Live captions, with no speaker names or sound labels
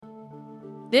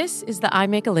This is the I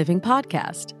Make a Living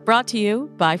podcast, brought to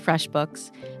you by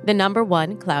FreshBooks, the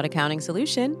 #1 cloud accounting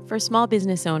solution for small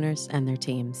business owners and their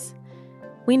teams.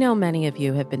 We know many of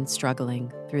you have been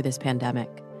struggling through this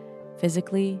pandemic,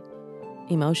 physically,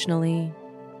 emotionally,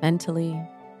 mentally,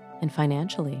 and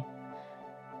financially.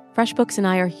 FreshBooks and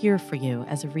I are here for you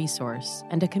as a resource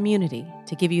and a community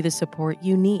to give you the support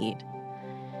you need.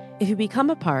 If you become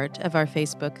a part of our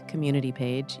Facebook community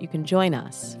page, you can join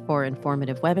us for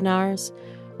informative webinars,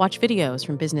 watch videos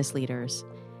from business leaders,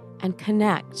 and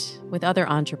connect with other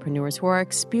entrepreneurs who are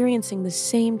experiencing the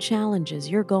same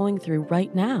challenges you're going through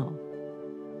right now.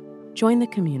 Join the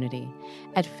community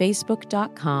at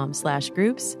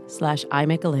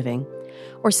facebook.com/groups/imakealiving,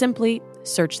 or simply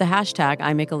search the hashtag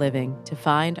 #IMakeALiving to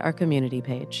find our community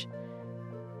page.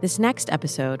 This next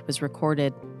episode was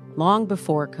recorded long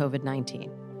before COVID-19,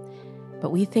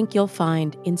 but we think you'll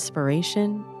find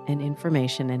inspiration and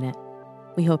information in it.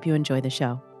 We hope you enjoy the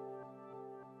show.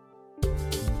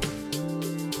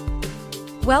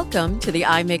 Welcome to the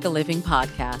I Make a Living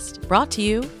podcast, brought to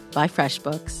you by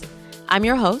FreshBooks. I'm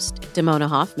your host, Damona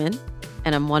Hoffman,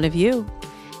 and I'm one of you,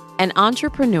 an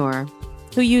entrepreneur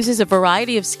who uses a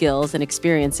variety of skills and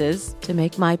experiences to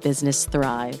make my business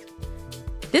thrive.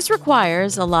 This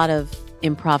requires a lot of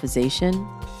improvisation,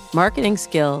 marketing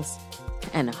skills,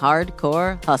 and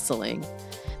hardcore hustling.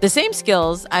 The same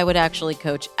skills I would actually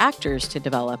coach actors to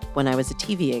develop when I was a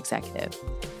TV executive.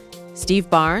 Steve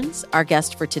Barnes, our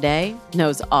guest for today,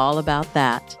 knows all about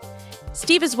that.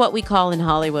 Steve is what we call in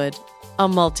Hollywood a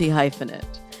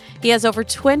multi-hyphenate. He has over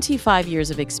 25 years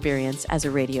of experience as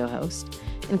a radio host,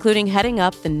 including heading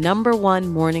up the #1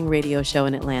 morning radio show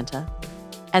in Atlanta.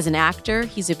 As an actor,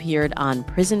 he's appeared on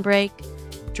Prison Break,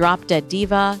 Drop Dead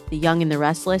Diva, The Young and the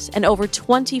Restless, and over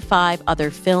 25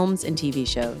 other films and TV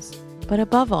shows. But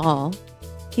above all,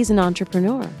 he's an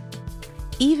entrepreneur.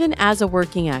 Even as a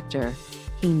working actor,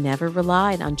 he never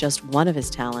relied on just one of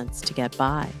his talents to get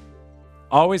by.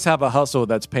 Always have a hustle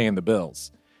that's paying the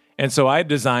bills. And so I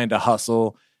designed a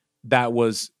hustle that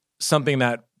was something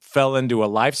that fell into a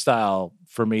lifestyle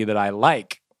for me that I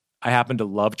like. I happen to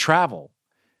love travel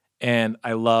and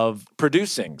I love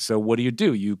producing. So what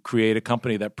do? You create a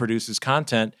company that produces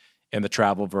content in the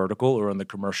travel vertical or in the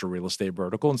commercial real estate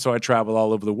vertical. And so I travel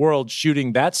all over the world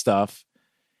shooting that stuff.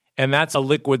 And that's a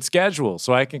liquid schedule.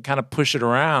 So I can kind of push it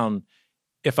around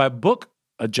if I book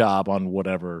a job on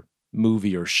whatever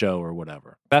movie or show or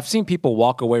whatever. I've seen people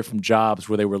walk away from jobs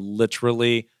where they were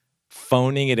literally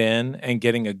phoning it in and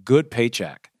getting a good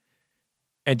paycheck.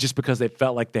 And just because they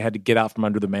felt like they had to get out from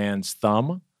under the man's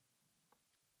thumb,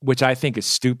 which I think is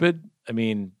stupid. I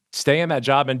mean, stay in that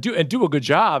job and do a good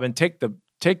job and take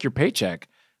your paycheck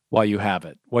while you have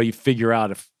it, while you figure out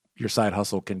if your side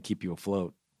hustle can keep you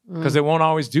afloat. Because it won't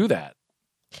always do that.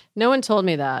 No one told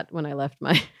me that when I left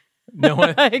my No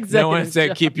one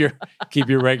said keep your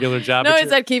regular job. No one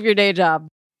said keep your day job.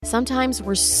 Sometimes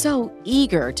we're so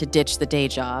eager to ditch the day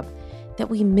job that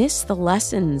we miss the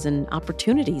lessons and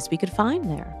opportunities we could find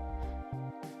there.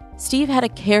 Steve had a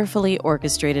carefully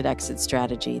orchestrated exit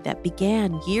strategy that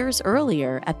began years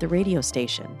earlier at the radio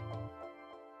station.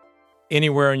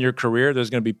 Anywhere in your career, there's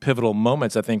going to be pivotal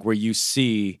moments, I think, where you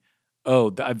see,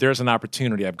 there's an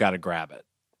opportunity, I've got to grab it.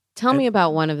 Tell me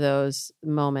about one of those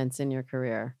moments in your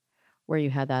career where you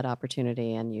had that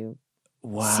opportunity and you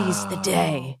seized the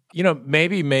day.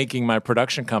 Maybe making my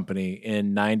production company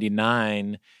in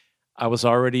 99, I was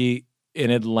already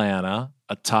in Atlanta,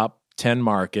 a top 10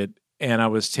 market, and I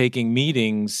was taking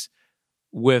meetings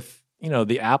with,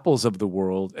 the Apples of the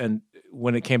world. And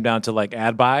when it came down to like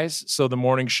ad buys, so the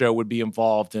morning show would be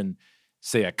involved in,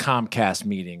 say, a Comcast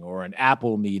meeting or an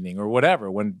Apple meeting or whatever,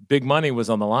 when big money was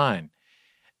on the line.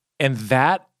 And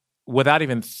that, without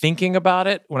even thinking about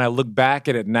it, when I look back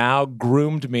at it now,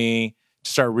 groomed me to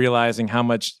start realizing how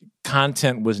much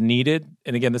content was needed.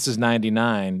 And again, this is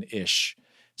 99-ish.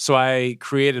 So I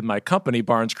created my company,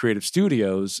 Barnes Creative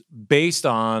Studios, based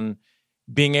on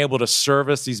being able to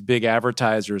service these big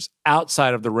advertisers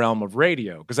outside of the realm of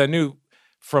radio. Because I knew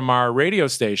from our radio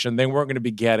station, they weren't going to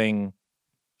be getting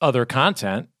other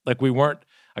content. Like, we weren't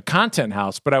a content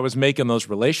house, but I was making those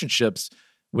relationships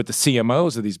with the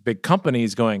CMOs of these big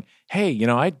companies going, hey,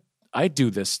 I do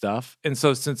this stuff. And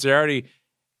so since they already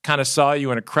kind of saw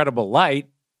you in a credible light,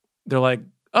 they're like,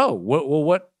 oh,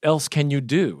 what else can you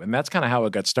do? And that's kind of how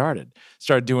it got started.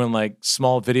 Started doing like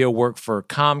small video work for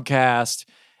Comcast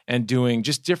and doing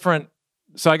just different.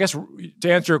 So I guess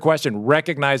to answer your question,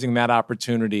 recognizing that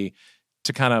opportunity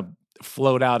to kind of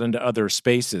float out into other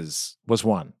spaces was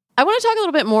one. I want to talk a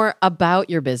little bit more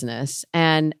about your business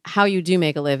and how you do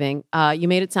make a living. You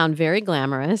made it sound very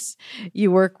glamorous. You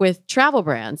work with travel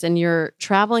brands and you're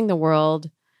traveling the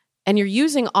world and you're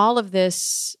using all of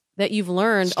this that you've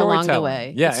learned along the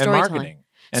way. Yeah, and marketing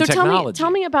and so technology.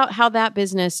 tell me about how that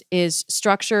business is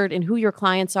structured and who your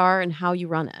clients are and how you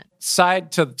run it.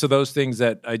 Side to those things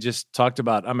that I just talked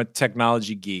about, I'm a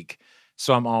technology geek.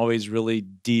 So I'm always really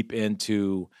deep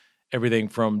into everything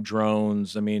from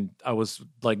drones. I mean, I was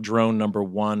like drone number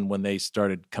one when they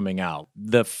started coming out.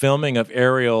 The filming of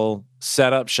aerial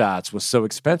setup shots was so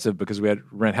expensive because we had to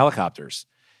rent helicopters.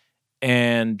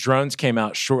 And drones came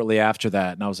out shortly after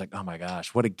that. And I was like, oh my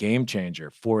gosh, what a game changer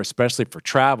especially for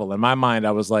travel. In my mind,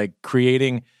 I was like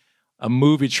creating a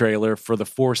movie trailer for the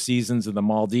Four Seasons in the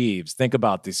Maldives. Think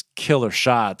about these killer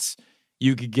shots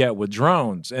you could get with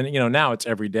drones. And, now it's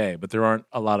every day, but there aren't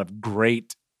a lot of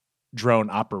great drone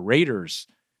operators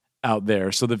out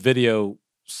there. So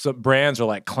brands are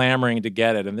like clamoring to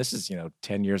get it. And this is,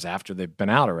 10 years after they've been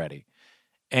out already.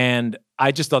 And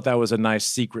I just thought that was a nice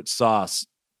secret sauce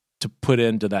to put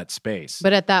into that space.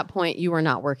 But at that point, you were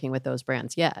not working with those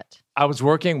brands yet. I was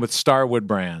working with Starwood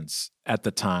brands at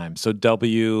the time. So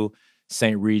W,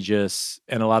 St. Regis,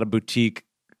 and a lot of boutique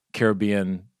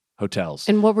Caribbean hotels.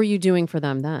 And what were you doing for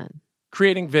them then?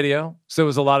 Creating video. So it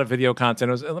was a lot of video content.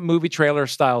 It was movie trailer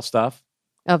style stuff.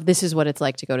 Of this is what it's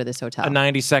like to go to this hotel. A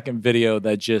 90-second video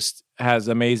that just has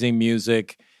amazing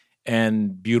music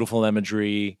and beautiful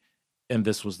imagery. And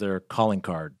this was their calling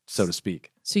card, so to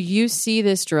speak. So you see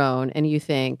this drone and you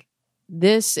think,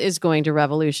 this is going to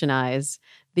revolutionize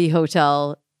the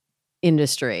hotel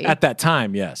industry. At that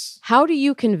time, yes. How do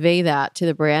you convey that to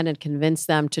the brand and convince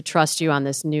them to trust you on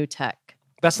this new tech?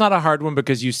 That's not a hard one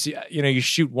because you see, you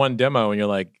shoot one demo and you're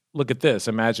like, look at this.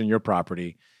 Imagine your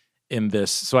property in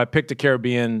this. So I picked a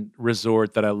Caribbean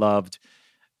resort that I loved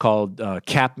called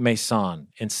Cap Maison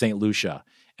in St. Lucia.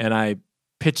 And I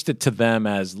pitched it to them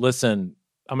as, listen,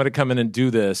 I'm going to come in and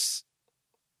do this.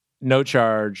 No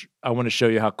charge. I want to show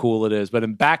you how cool it is. But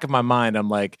in the back of my mind, I'm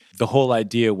like, the whole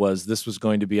idea was this was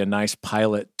going to be a nice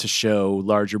pilot to show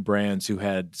larger brands who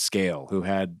had scale, who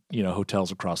had,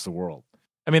 hotels across the world.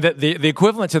 I mean, the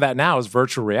equivalent to that now is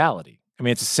virtual reality. I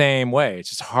mean, it's the same way. It's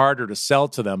just harder to sell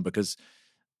to them because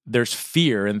there's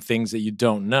fear in things that you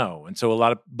don't know. And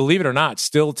so believe it or not,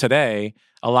 still today,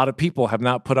 a lot of people have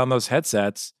not put on those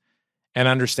headsets and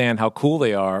understand how cool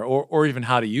they are or even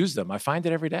how to use them. I find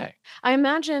it every day. I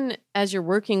imagine as you're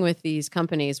working with these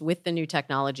companies with the new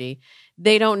technology,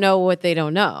 they don't know what they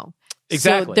don't know.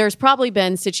 Exactly. So there's probably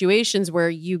been situations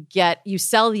where you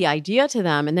sell the idea to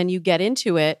them and then you get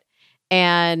into it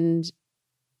and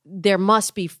there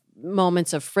must be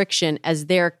moments of friction as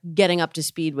they're getting up to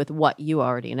speed with what you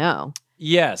already know.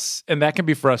 Yes, and that can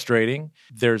be frustrating.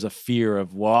 There's a fear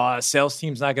of, a sales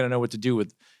team's not going to know what to do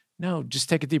with. No, just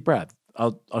take a deep breath.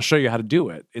 I'll show you how to do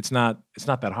it. It's not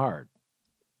that hard.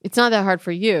 It's not that hard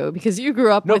for you because you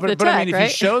grew up with the tech, but I mean, right?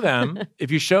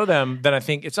 if you show them, then I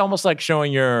think it's almost like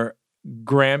showing your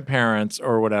grandparents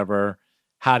or whatever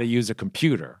how to use a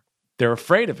computer. They're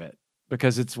afraid of it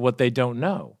because it's what they don't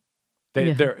know.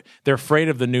 They're afraid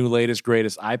of the new, latest,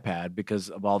 greatest iPad because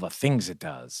of all the things it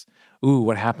does. Ooh,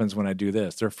 what happens when I do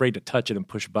this? They're afraid to touch it and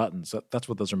push buttons. That's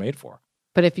what those are made for.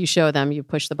 But if you show them, you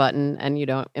push the button and you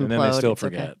don't implode. And then they still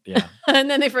forget. Okay. Yeah. And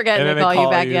then they forget and they call you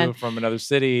back again. From another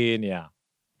city. And yeah.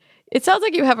 It sounds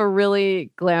like you have a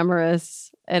really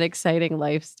glamorous and exciting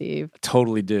life, Steve. I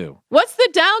totally do. What's the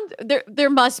down? There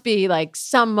must be like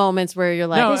some moments where you're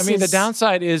like, no, I mean, the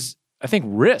downside is, I think,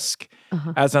 risk.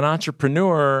 As an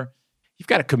entrepreneur, you've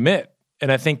got to commit.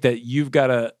 And I think that you've got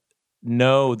to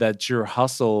know that your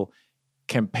hustle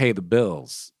can pay the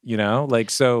bills,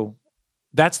 so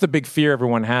that's the big fear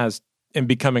everyone has in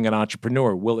becoming an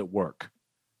entrepreneur. Will it work?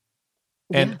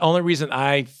 And only reason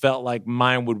I felt like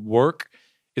mine would work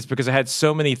is because I had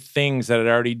so many things that I'd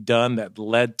already done that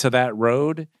led to that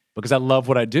road because I love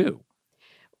what I do.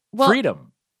 Well,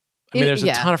 freedom. I mean, there's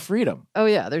a ton of freedom. Oh,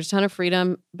 yeah. There's a ton of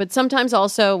freedom. But sometimes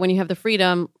also when you have the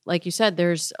freedom, like you said,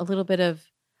 there's a little bit of,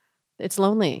 it's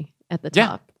lonely at the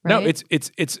top. Right? No,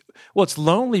 it's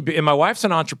lonely. And my wife's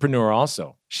an entrepreneur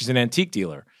also. She's an antique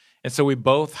dealer. And so we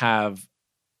both have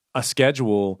a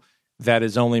schedule that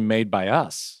is only made by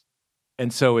us.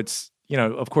 And so it's,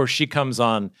 of course, she comes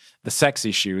on the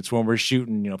sexy shoots when we're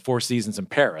shooting, Four Seasons in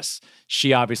Paris.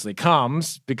 She obviously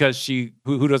comes because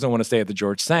who doesn't want to stay at the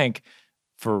George Cinq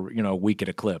for, a week at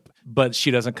a clip. But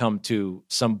she doesn't come to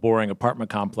some boring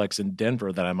apartment complex in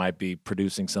Denver that I might be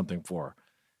producing something for.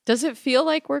 Does it feel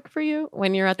like work for you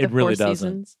when you're at the Four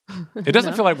Seasons? It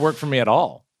doesn't feel like work for me at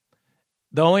all.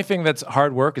 The only thing that's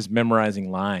hard work is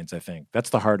memorizing lines, I think.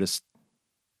 That's the hardest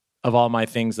of all my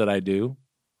things that I do,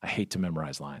 I hate to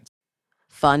memorize lines.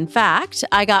 Fun fact,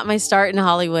 I got my start in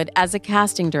Hollywood as a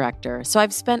casting director, so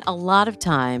I've spent a lot of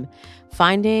time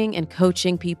finding and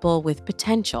coaching people with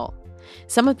potential.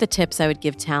 Some of the tips I would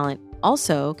give talent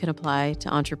also can apply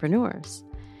to entrepreneurs.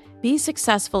 Be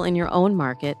successful in your own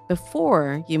market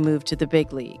before you move to the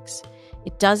big leagues.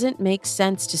 It doesn't make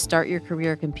sense to start your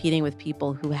career competing with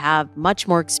people who have much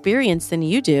more experience than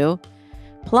you do.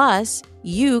 Plus,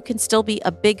 you can still be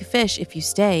a big fish if you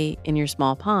stay in your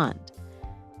small pond.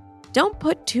 Don't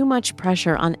put too much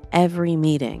pressure on every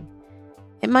meeting.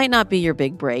 It might not be your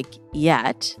big break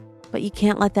yet, but you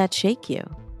can't let that shake you.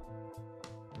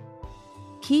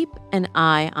 Keep an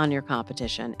eye on your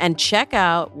competition and check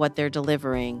out what they're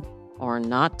delivering or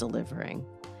not delivering.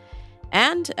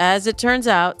 And as it turns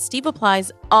out, Steve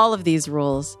applies all of these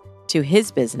rules to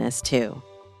his business too.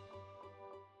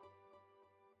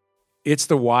 It's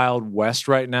the Wild West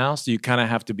right now, so you kind of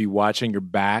have to be watching your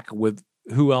back with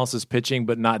who else is pitching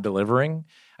but not delivering.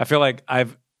 I feel like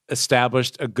I've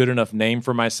established a good enough name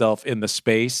for myself in the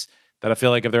space that I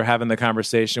feel like if they're having the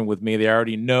conversation with me, they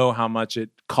already know how much it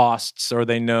costs or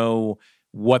they know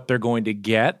what they're going to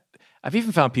get. I've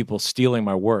even found people stealing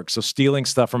my work. So stealing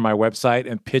stuff from my website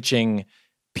and pitching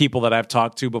people that I've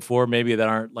talked to before, maybe that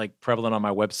aren't like prevalent on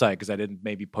my website because I didn't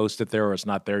maybe post it there or it's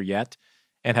not there yet,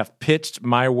 and have pitched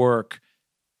my work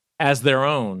as their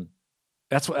own.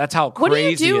 That's how crazy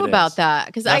it is. What do you do about that?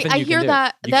 Because I hear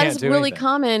that is really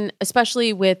common,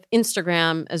 especially with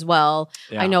Instagram as well.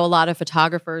 Yeah. I know a lot of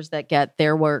photographers that get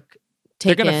their work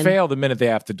taken. They're going to fail the minute they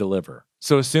have to deliver.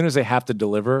 So as soon as they have to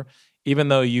deliver, even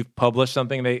though you've published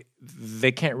something,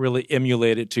 they can't really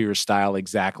emulate it to your style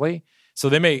exactly. So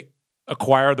they may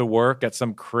acquire the work at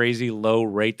some crazy low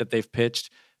rate that they've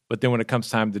pitched, but then when it comes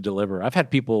time to deliver, I've had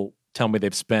people tell me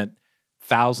they've spent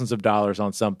thousands of dollars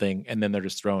on something and then they're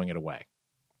just throwing it away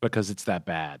because it's that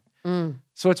bad.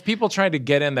 So it's people trying to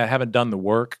get in that haven't done the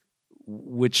work,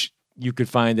 which you could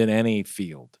find in any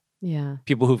field. Yeah.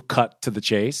 People who've cut to the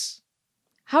chase.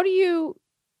 How do you,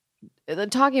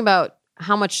 talking about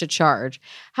how much to charge,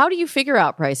 how do you figure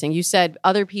out pricing? You said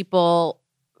other people,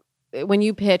 when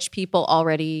you pitch, people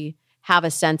already have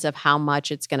a sense of how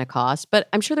much it's going to cost. But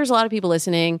I'm sure there's a lot of people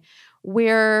listening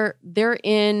where they're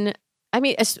in, I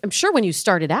mean, I'm sure when you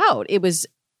started out, it was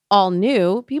all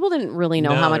new. People didn't really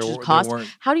know how much it cost.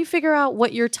 How do you figure out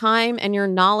what your time and your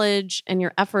knowledge and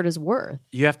your effort is worth?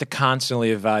 You have to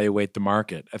constantly evaluate the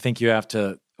market. I think you have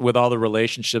to, with all the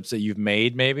relationships that you've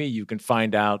made, maybe you can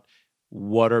find out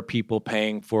what are people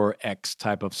paying for X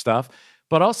type of stuff.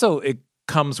 But also it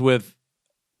comes with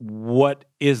what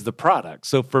is the product.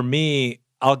 So for me,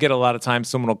 I'll get a lot of times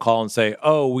someone will call and say,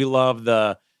 oh, we love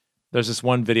there's this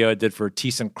one video I did for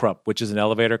ThyssenKrupp, which is an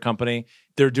elevator company.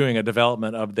 They're doing a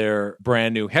development of their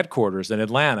brand new headquarters in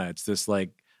Atlanta. It's this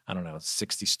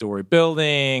 60-story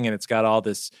building, and it's got all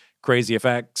this crazy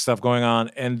effect stuff going on.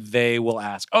 And they will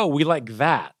ask, oh, we like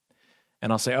that. And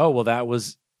I'll say, oh, well, that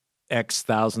was X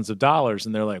thousands of dollars.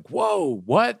 And they're like, whoa,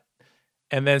 what?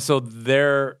 And then so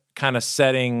they're kind of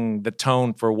setting the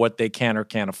tone for what they can or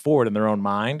can't afford in their own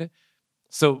mind.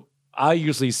 So I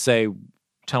usually say,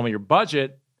 tell me your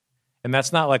budget. And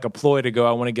that's not like a ploy to go,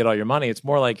 I want to get all your money. It's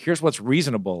more like, here's what's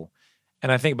reasonable.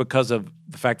 And I think because of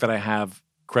the fact that I have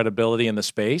credibility in the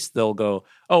space, they'll go,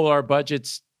 oh, well, our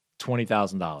budget's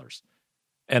 $20,000.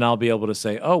 And I'll be able to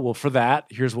say, oh, well, for that,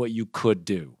 here's what you could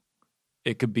do.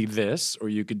 It could be this, or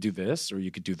you could do this, or you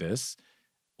could do this.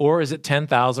 Or is it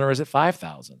 10,000 or is it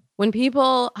 5,000? When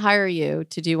people hire you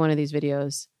to do one of these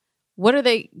videos, what are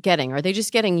they getting? Are they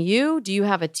just getting you? Do you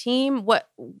have a team? What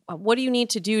do you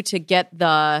need to do to get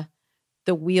the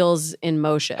wheels in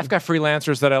motion? I've got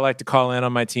freelancers that I like to call in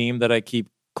on my team that I keep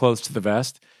close to the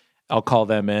vest. I'll call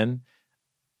them in,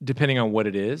 depending on what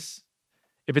it is.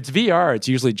 If it's VR, it's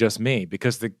usually just me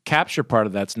because the capture part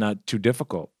of that's not too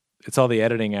difficult. It's all the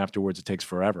editing afterwards. It takes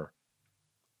forever.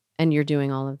 And you're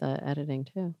doing all of the editing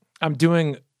too. I'm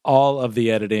doing all of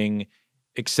the editing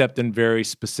except in very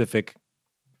specific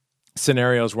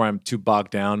scenarios where I'm too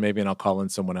bogged down maybe, and I'll call in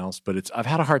someone else. But I've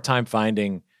had a hard time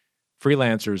finding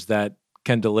freelancers that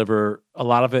can deliver. A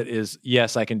lot of it is,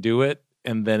 yes, I can do it.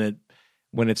 And then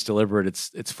when it's delivered,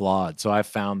 it's flawed. So I've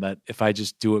found that if I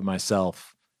just do it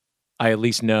myself, I at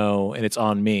least know, and it's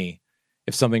on me.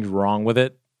 If something's wrong with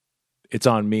it, it's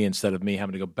on me instead of me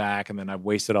having to go back. And then I've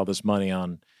wasted all this money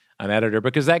on an editor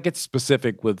because that gets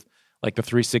specific with like the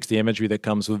 360 imagery that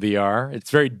comes with VR.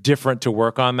 It's very different to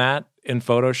work on that in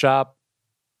Photoshop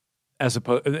as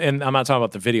opposed, and I'm not talking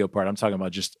about the video part. I'm talking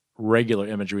about just regular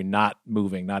imagery, not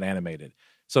moving, not animated.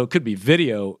 So it could be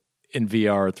video in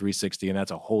VR or 360, and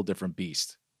that's a whole different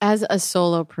beast. As a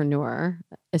solopreneur,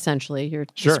 essentially, you're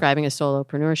Sure. describing a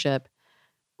solopreneurship.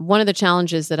 One of the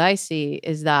challenges that I see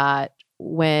is that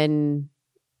when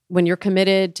you're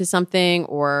committed to something,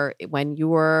 or when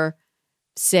you're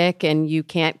sick and you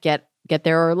can't get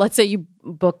there, or let's say you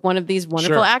book one of these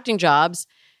wonderful Sure. acting jobs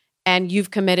and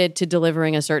you've committed to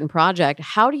delivering a certain project,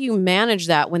 how do you manage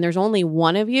that when there's only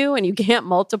one of you and you can't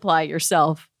multiply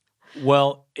yourself?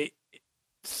 Well,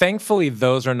 thankfully,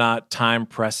 those are not time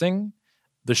pressing.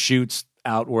 The shoot's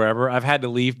out wherever. I've had to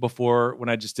leave before. When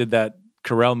I just did that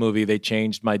Carell movie, they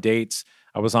changed my dates.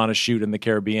 I was on a shoot in the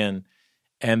Caribbean,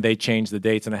 and they changed the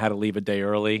dates, and I had to leave a day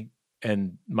early.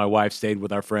 And my wife stayed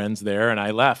with our friends there, and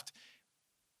I left.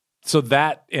 So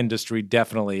that industry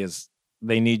definitely is,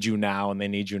 they need you now and they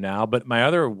need you now. But my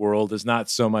other world is not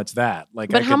so much that.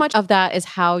 But how much of that is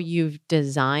how you've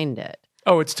designed it?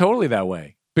 Oh, it's totally that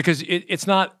way. Because it's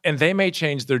not, and they may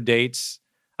change their dates.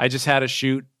 I just had a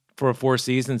shoot for 4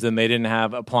 seasons and they didn't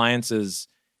have appliances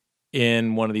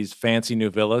in one of these fancy new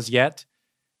villas yet.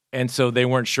 And so they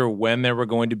weren't sure when they were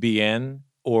going to be in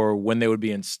or when they would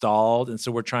be installed. And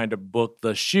so we're trying to book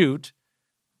the shoot,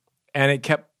 and it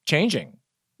kept changing.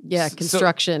 Yeah,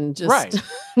 construction just right.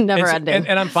 never ending.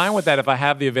 And I'm fine with that. If I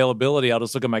have the availability, I'll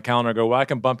just look at my calendar and go, well, I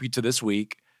can bump you to this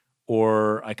week,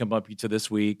 or I can bump you to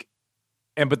this week.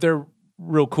 But they're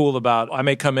real cool about, I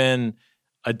may come in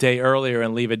a day earlier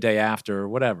and leave a day after, or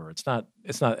whatever. It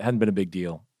hadn't been a big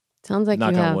deal. Sounds like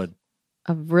Knock you on have wood.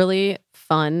 a really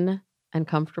fun and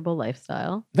comfortable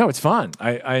lifestyle, No, it's fun.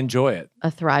 I enjoy it. a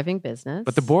thriving business.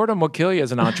 But the boredom will kill you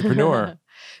as an entrepreneur.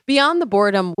 Beyond the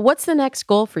boredom, what's the next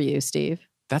goal for you, Steve?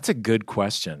 That's a good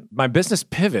question. My business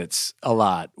pivots a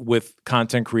lot with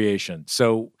content creation.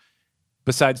 So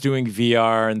besides doing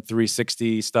VR and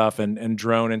 360 stuff and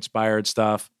drone-inspired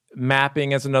stuff,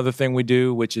 mapping is another thing we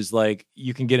do, which is like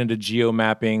you can get into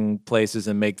geo-mapping places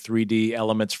and make 3D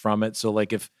elements from it. So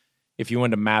like if you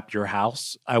wanted to map your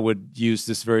house, I would use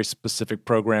this very specific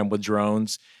program with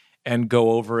drones and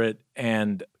go over it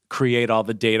and create all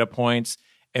the data points.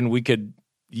 And we could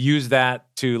use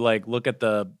that to like look at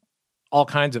all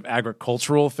kinds of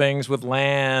agricultural things with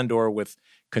land or with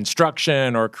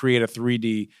construction, or create a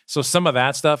 3D. So some of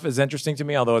that stuff is interesting to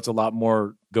me, although it's a lot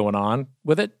more going on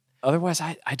with it. Otherwise,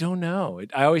 I don't know.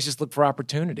 I always just look for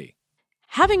opportunity.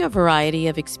 Having a variety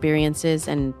of experiences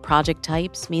and project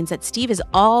types means that Steve is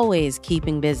always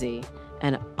keeping busy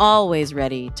and always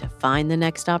ready to find the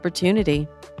next opportunity.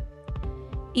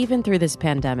 Even through this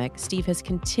pandemic, Steve has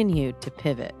continued to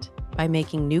pivot by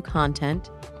making new content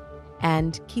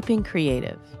and keeping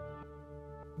creative.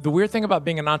 The weird thing about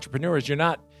being an entrepreneur is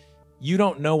you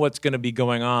don't know what's going to be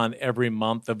going on every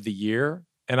month of the year.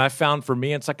 And I found for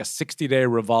me, it's like a 60-day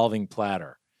revolving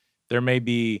platter. There may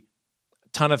be a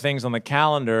ton of things on the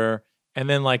calendar, and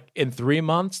then like in 3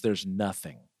 months, there's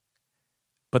nothing.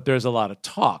 But there's a lot of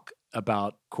talk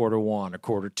about quarter 1 or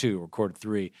quarter 2 or quarter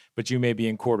 3. But you may be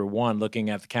in quarter 1 looking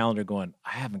at the calendar going,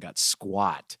 I haven't got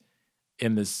squat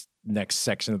in this next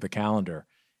section of the calendar.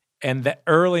 And that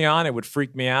early on, it would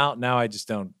freak me out. Now I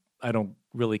don't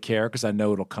really care because I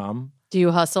know it'll come. Do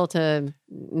you hustle to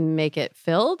make it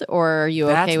filled, or are you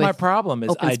okay That's with my problem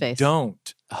is open I space?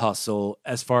 don't hustle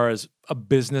as far as a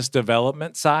business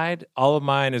development side. All of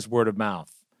mine is word of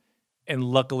mouth. And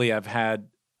luckily I've had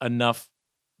enough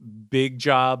big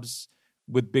jobs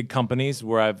with big companies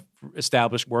where I've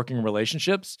established working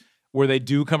relationships where they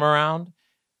do come around,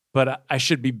 but I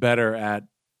should be better at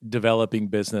developing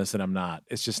business and I'm not.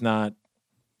 It's just not.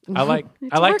 I like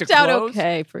to worked close. out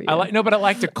okay for you. But I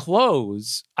like to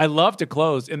close. I love to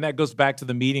close, and that goes back to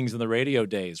the meetings and the radio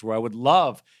days where I would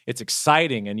love. It's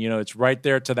exciting, and it's right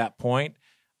there to that point.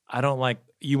 I don't like.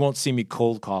 You won't see me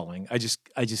cold calling. I just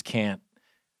can't.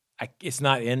 It's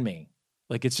not in me.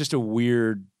 Like it's just a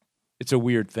weird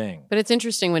thing. But it's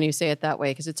interesting when you say it that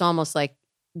way, because it's almost like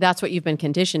that's what you've been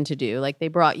conditioned to do. Like they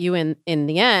brought you in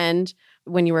the end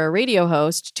when you were a radio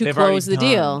host to They've close the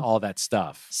already deal. done all that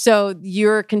stuff. So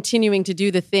you're continuing to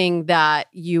do the thing that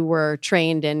you were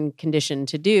trained and conditioned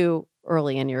to do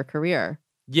early in your career.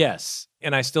 Yes.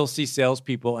 And I still see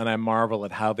salespeople and I marvel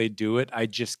at how they do it. I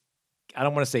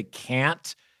don't want to say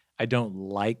can't. I don't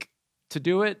like to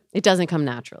do it. It doesn't come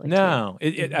naturally. No.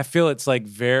 I feel it's like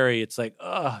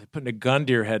putting a gun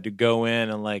to your head to go in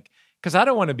and like, because I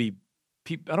don't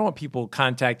want people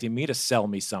contacting me to sell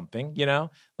me something,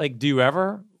 Like, do you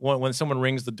ever, when someone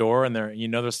rings the door and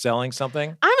they're selling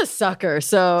something? I'm a sucker,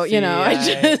 so,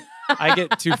 I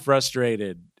get too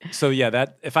frustrated. So yeah,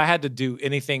 if I had to do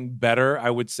anything better, I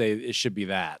would say it should be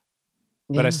that.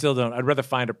 But I still don't. I'd rather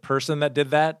find a person that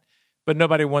did that, but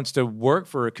nobody wants to work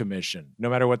for a commission, no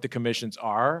matter what the commissions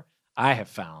are, I have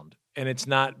found. And it's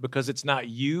not because it's not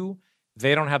you.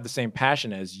 They don't have the same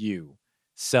passion as you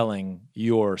selling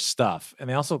your stuff. And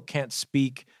they also can't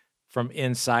speak from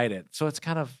inside it. So it's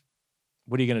kind of,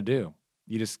 what are you going to do?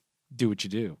 You just do what you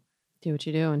do. Do what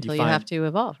you do until you have to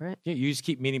evolve, right? Yeah, you just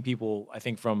keep meeting people, I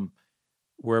think, from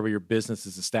wherever your business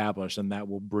is established, and that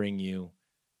will bring you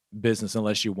business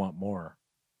unless you want more.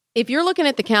 If you're looking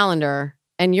at the calendar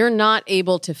and you're not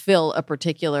able to fill a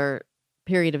particular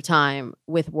period of time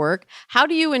with work, how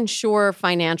do you ensure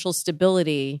financial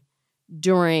stability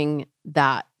during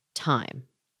that time?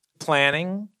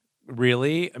 Planning,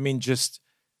 really. I mean, just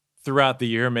throughout the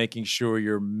year, making sure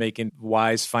you're making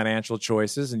wise financial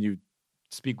choices, and you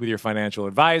speak with your financial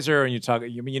advisor, and you talk. I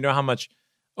mean, you know how much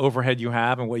overhead you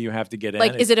have and what you have to get in.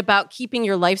 Like, is it about keeping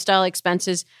your lifestyle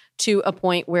expenses to a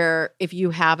point where if you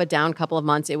have a down couple of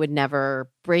months, it would never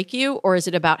break you? Or is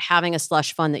it about having a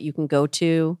slush fund that you can go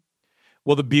to?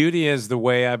 Well, the beauty is the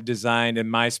way I've designed in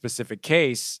my specific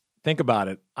case. Think about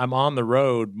it. I'm on the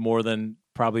road more than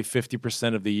probably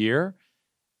 50% of the year.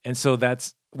 And so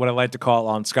that's what I like to call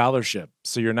on scholarship.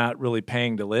 So you're not really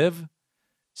paying to live.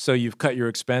 So you've cut your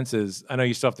expenses. I know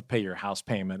you still have to pay your house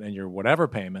payment and your whatever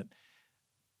payment.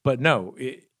 But no,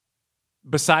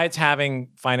 besides having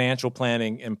financial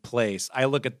planning in place, I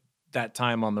look at that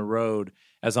time on the road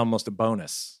as almost a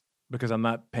bonus because I'm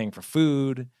not paying for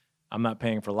food. I'm not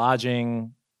paying for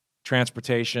lodging,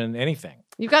 transportation, anything.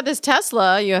 You've got this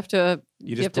Tesla. You have to.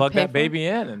 You just plug that baby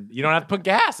in and you don't have to put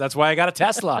gas. That's why I got a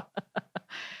Tesla.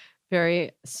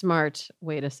 Very smart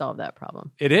way to solve that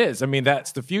problem. It is. I mean,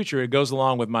 that's the future. It goes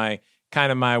along with my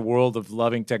world of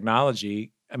loving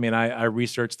technology. I mean, I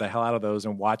researched the hell out of those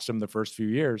and watched them the first few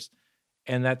years.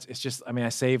 And I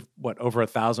save over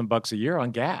 $1,000 a year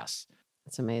on gas.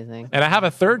 That's amazing. And I have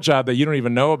a third job that you don't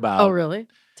even know about. Oh, really?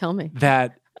 Tell me.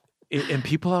 And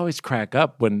people always crack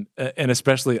up and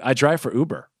especially I drive for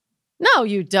Uber. No,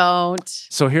 you don't.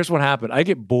 So here's what happened. I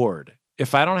get bored.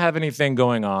 If I don't have anything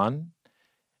going on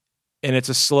and it's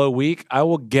a slow week, I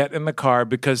will get in the car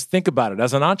because think about it.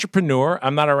 As an entrepreneur,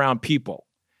 I'm not around people.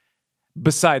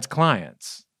 Besides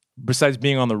clients, besides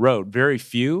being on the road, very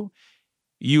few,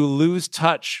 you lose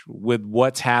touch with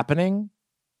what's happening.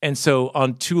 And so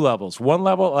on two levels. One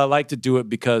level, I like to do it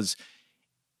because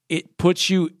it puts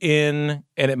you in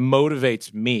and it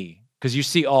motivates me because you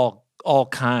see all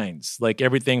kinds, like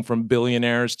everything from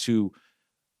billionaires to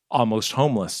almost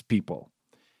homeless people.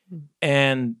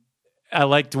 And I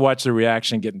like to watch the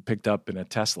reaction getting picked up in a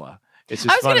Tesla. It's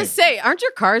just I was going to say, aren't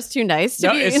your cars too nice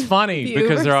to be? It's funny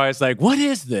because they're always like, what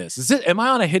is this? Am I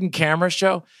on a hidden camera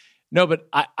show? No, but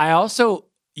I also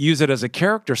use it as a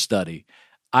character study.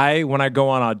 When I go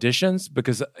on auditions,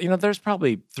 because, there's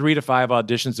probably 3 to 5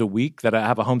 auditions a week that I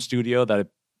have a home studio that I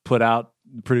put out,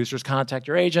 producers contact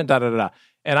your agent, And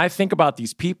I think about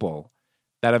these people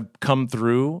that have come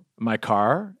through my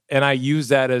car, and I use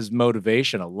that as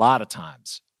motivation a lot of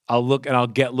times. I'll look and I'll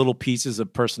get little pieces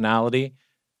of personality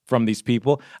from these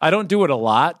people. I don't do it a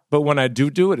lot, but when I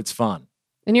do it, it's fun.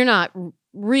 And you're not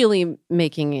really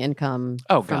making income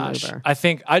from gosh. Uber. I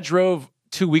think I drove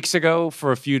 2 weeks ago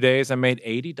for a few days. I made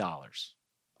 $80.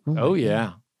 Oh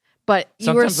yeah. But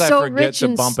sometimes you were so I forget rich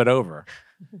to bump it over.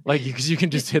 Like, because you can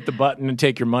just hit the button and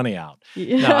take your money out.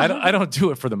 Yeah. No, I don't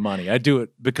do it for the money. I do it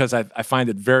because I find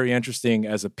it very interesting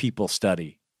as a people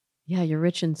study. Yeah, you're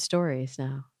rich in stories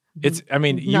now. You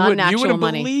wouldn't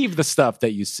believe the stuff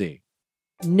that you see.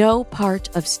 No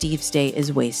part of Steve's day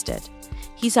is wasted.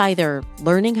 He's either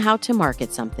learning how to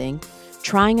market something,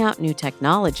 trying out new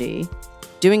technology,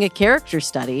 doing a character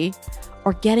study,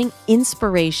 or getting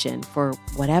inspiration for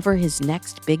whatever his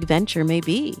next big venture may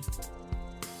be.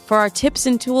 For our tips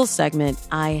and tools segment,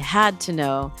 I had to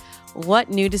know what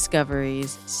new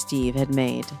discoveries Steve had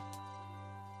made.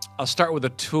 I'll start with a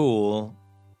tool.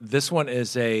 This one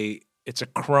is it's a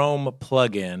Chrome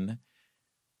plugin,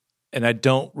 and I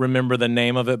don't remember the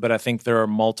name of it, but I think there are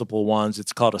multiple ones.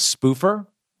 It's called a spoofer.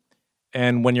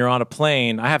 And when you're on a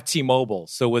plane, I have T-Mobile.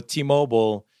 So with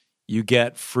T-Mobile, you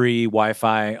get free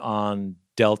Wi-Fi on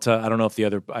Delta. I don't know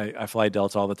if I fly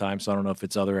Delta all the time, so I don't know if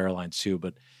it's other airlines too,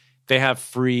 but they have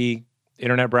free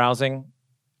internet browsing,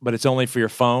 but it's only for your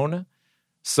phone.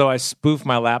 So I spoof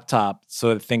my laptop so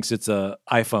it thinks it's an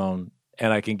iPhone,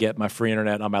 and I can get my free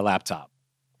internet on my laptop.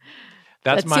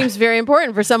 That seems very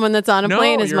important for someone that's on a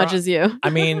plane as much as you.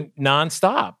 I mean,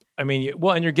 nonstop. I mean,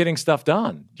 and you're getting stuff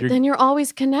done. Then you're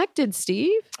always connected,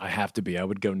 Steve. I have to be. I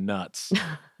would go nuts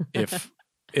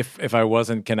if I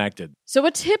wasn't connected. So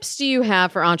what tips do you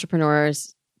have for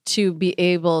entrepreneurs to be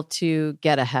able to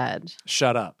get ahead?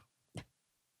 Shut up.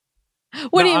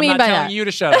 What do you mean by that? I'm not telling you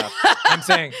to shut up. I'm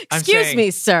saying, Excuse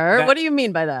me, sir. What do you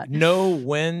mean by that? Know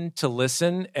when to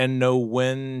listen and know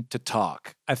when to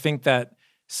talk. I think that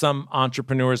some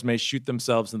entrepreneurs may shoot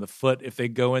themselves in the foot if they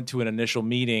go into an initial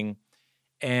meeting,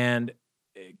 and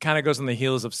it kind of goes on the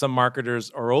heels of some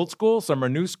marketers are old school, some are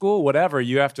new school, whatever.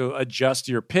 You have to adjust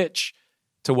your pitch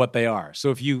to what they are.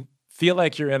 So if you feel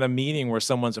like you're in a meeting where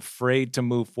someone's afraid to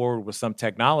move forward with some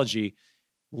technology,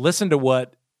 listen to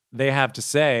what they have to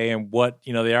say and what,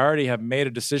 they already have made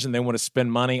a decision they want to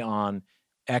spend money on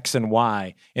X and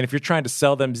Y. And if you're trying to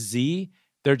sell them Z,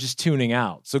 they're just tuning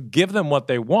out. So give them what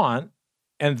they want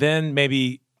and then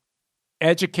maybe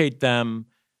educate them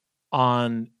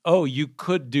on, oh, you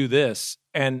could do this,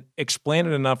 and explain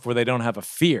it enough where they don't have a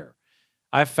fear.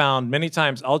 I've found many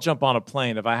times I'll jump on a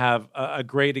plane. If I have a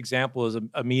great example is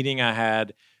a meeting I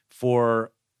had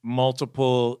for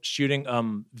multiple shooting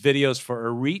videos for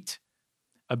a REIT,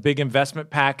 a big investment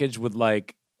package with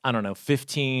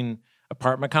 15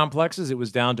 apartment complexes. It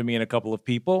was down to me and a couple of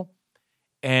people.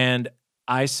 And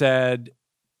I said,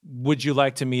 would you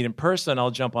like to meet in person?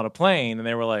 I'll jump on a plane. And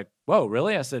they were like, whoa,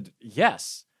 really? I said,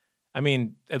 yes. I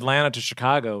mean, Atlanta to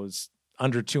Chicago is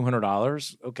under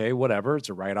 $200. Okay, whatever. It's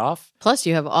a write-off. Plus,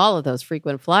 you have all of those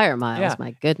frequent flyer miles. Yeah.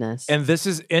 My goodness. And this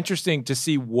is interesting to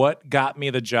see what got me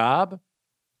the job.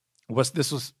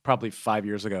 This was probably 5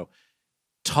 years ago.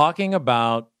 Talking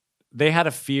about they had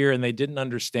a fear and they didn't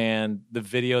understand the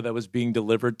video that was being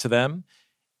delivered to them.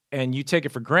 And you take it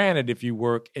for granted if you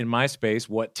work in my space,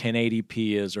 what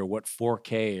 1080p is or what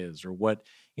 4K is or what,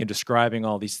 describing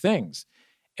all these things.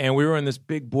 And we were in this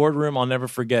big boardroom. I'll never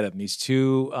forget it. And these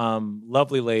two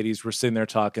lovely ladies were sitting there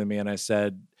talking to me. And I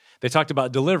said, they talked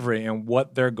about delivery and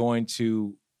what they're going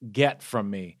to get from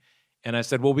me. And I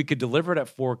said, well, we could deliver it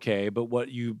at 4K, but what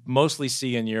you mostly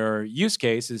see in your use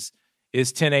case is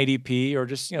 1080p or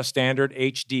just, standard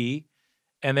HD.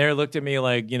 And they looked at me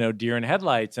like, deer in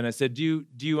headlights. And I said, do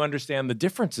you understand the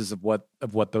differences of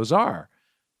what those are?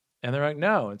 And they're like,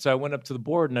 no. And so I went up to the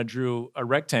board and I drew a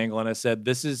rectangle and I said,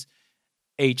 this is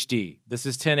HD. This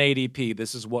is 1080p.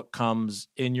 This is what comes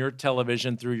in your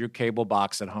television through your cable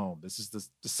box at home. This is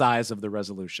the size of the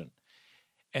resolution.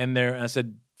 And I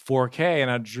said 4K, and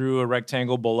I drew a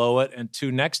rectangle below it and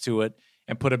two next to it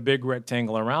and put a big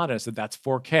rectangle around it. I said, that's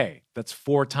 4K. That's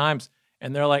 4 times.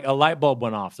 And they're like, a light bulb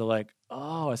went off. They're like,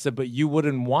 oh. I said, but you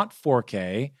wouldn't want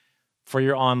 4K for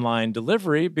your online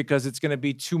delivery because it's going to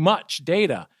be too much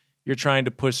data you're trying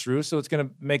to push through. So it's going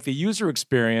to make the user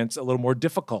experience a little more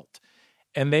difficult.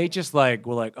 And they just were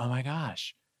like, oh my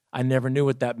gosh, I never knew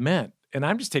what that meant. And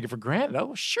I'm just taking it for granted.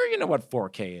 Oh, sure, you know what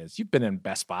 4K is. You've been in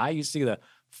Best Buy. You see the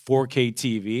 4K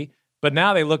TV. But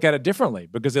now they look at it differently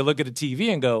because they look at a TV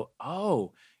and go,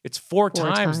 oh, it's four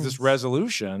times this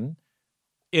resolution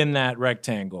in that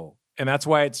rectangle. And that's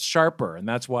why it's sharper. And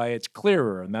that's why it's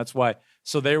clearer. And that's why.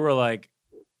 So they were like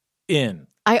in.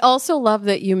 I also love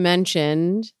that you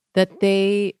mentioned that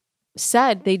they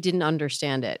said they didn't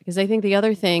understand it. Because I think the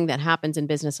other thing that happens in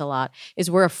business a lot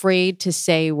is we're afraid to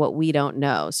say what we don't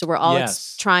know. So we're all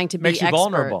trying to be experts,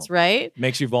 vulnerable. Right?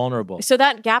 Makes you vulnerable. So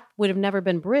that gap would have never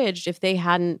been bridged if they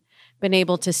hadn't been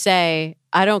able to say,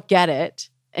 I don't get it,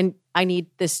 and I need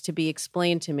this to be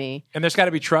explained to me. And there's got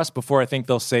to be trust before I think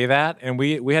they'll say that. And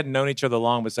we hadn't known each other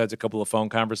long besides a couple of phone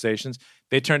conversations.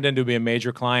 They turned into be a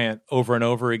major client over and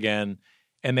over again.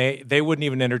 And they wouldn't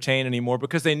even entertain anymore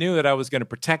because they knew that I was going to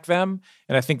protect them.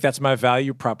 And I think that's my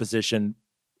value proposition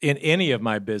in any of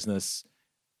my business,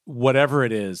 whatever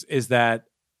it is that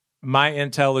my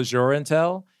intel is your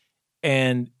intel,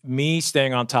 and me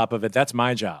staying on top of it, that's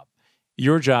my job.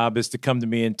 Your job is to come to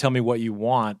me and tell me what you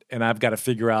want, and I've got to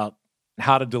figure out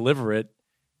how to deliver it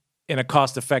in a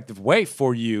cost-effective way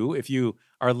for you if you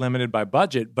are limited by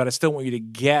budget, but I still want you to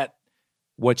get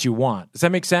what you want. Does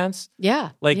that make sense?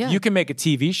 Yeah. You can make a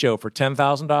TV show for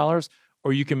 $10,000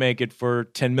 or you can make it for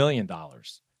 $10 million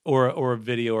or a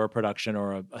video or a production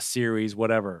or a series,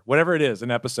 whatever it is, an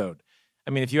episode.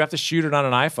 I mean, if you have to shoot it on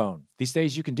an iPhone, these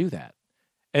days you can do that.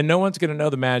 And no one's going to know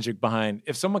the magic behind.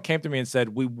 If someone came to me and said,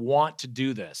 we want to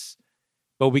do this,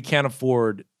 but we can't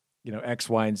afford, X,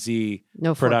 Y, and Z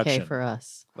no production. 4K for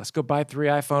us. Let's go buy 3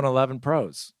 iPhone 11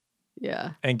 Pros.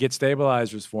 Yeah. And get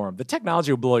stabilizers for them. The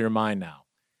technology will blow your mind now.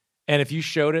 And if you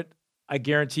showed it, I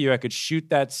guarantee you I could shoot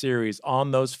that series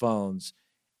on those phones,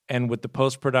 and with the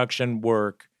post-production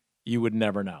work, you would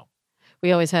never know.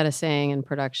 We always had a saying in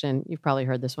production, you've probably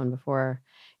heard this one before,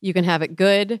 you can have it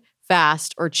good,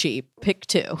 fast, or cheap. Pick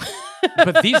 2.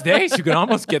 But these days, you can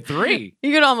almost get 3.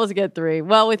 You can almost get 3.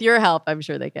 Well, with your help, I'm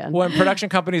sure they can. Well, and production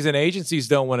companies and agencies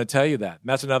don't want to tell you that. And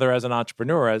that's another, as an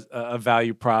entrepreneur, as a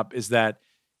value prop, is that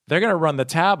they're going to run the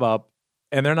tab up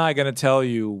and they're not going to tell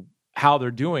you how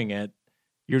they're doing it.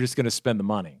 You're just going to spend the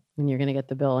money. And you're going to get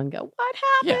the bill and go, what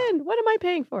happened? Yeah. What am I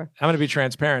paying for? I'm going to be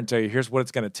transparent and tell you, here's what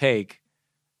it's going to take,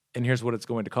 and here's what it's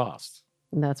going to cost.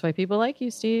 And that's why people like you,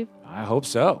 Steve. I hope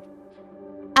so.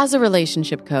 As a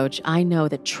relationship coach, I know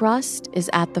that trust is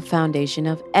at the foundation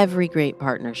of every great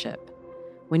partnership.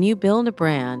 When you build a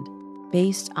brand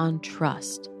based on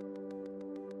trust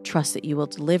that you will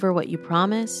deliver what you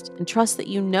promised, and trust that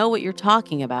you know what you're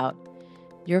talking about,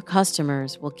 your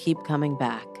customers will keep coming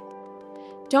back.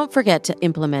 Don't forget to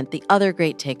implement the other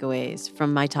great takeaways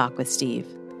from my talk with Steve.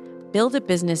 Build a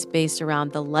business based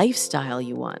around the lifestyle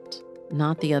you want,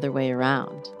 not the other way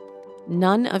around.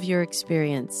 None of your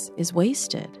experience is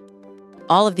wasted.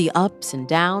 All of the ups and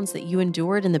downs that you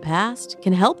endured in the past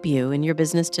can help you in your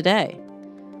business today.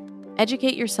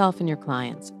 Educate yourself and your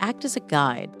clients. Act as a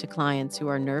guide to clients who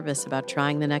are nervous about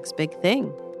trying the next big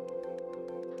thing.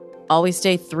 Always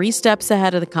stay 3 steps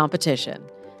ahead of the competition.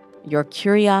 Your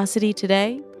curiosity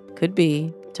today could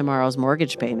be tomorrow's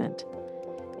mortgage payment.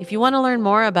 If you want to learn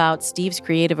more about Steve's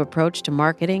creative approach to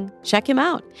marketing, check him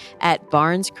out at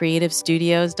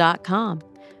barnescreativestudios.com.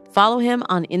 Follow him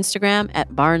on Instagram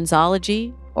at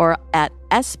Barnesology or at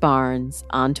sbarnes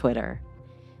on Twitter.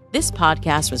 This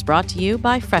podcast was brought to you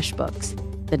by FreshBooks,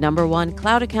 the #1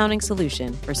 cloud accounting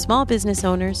solution for small business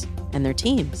owners and their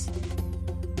teams.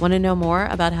 Want to know more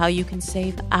about how you can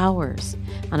save hours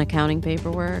on accounting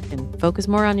paperwork and focus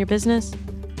more on your business?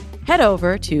 Head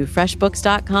over to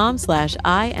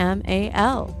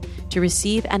freshbooks.com/IMAL to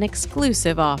receive an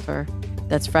exclusive offer.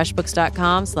 That's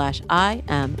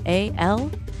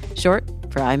freshbooks.com/IMAL, short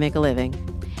for I Make a Living.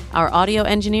 Our audio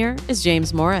engineer is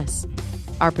James Morris.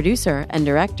 Our producer and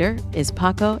director is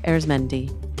Paco Erzmendi.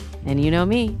 And you know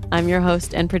me, I'm your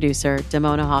host and producer,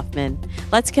 Damona Hoffman.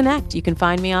 Let's connect. You can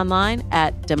find me online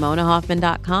at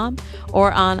damonahoffman.com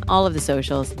or on all of the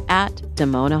socials at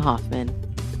Damona Hoffman.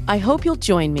 I hope you'll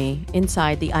join me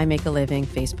inside the I Make a Living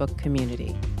Facebook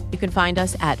community. You can find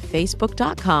us at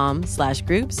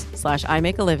facebook.com/groups/I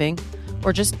Make a Living,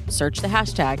 or just search the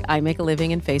hashtag I Make a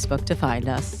Living in Facebook to find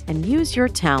us, and use your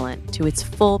talent to its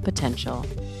full potential,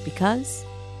 because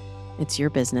it's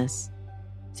your business.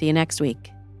 See you next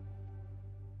week.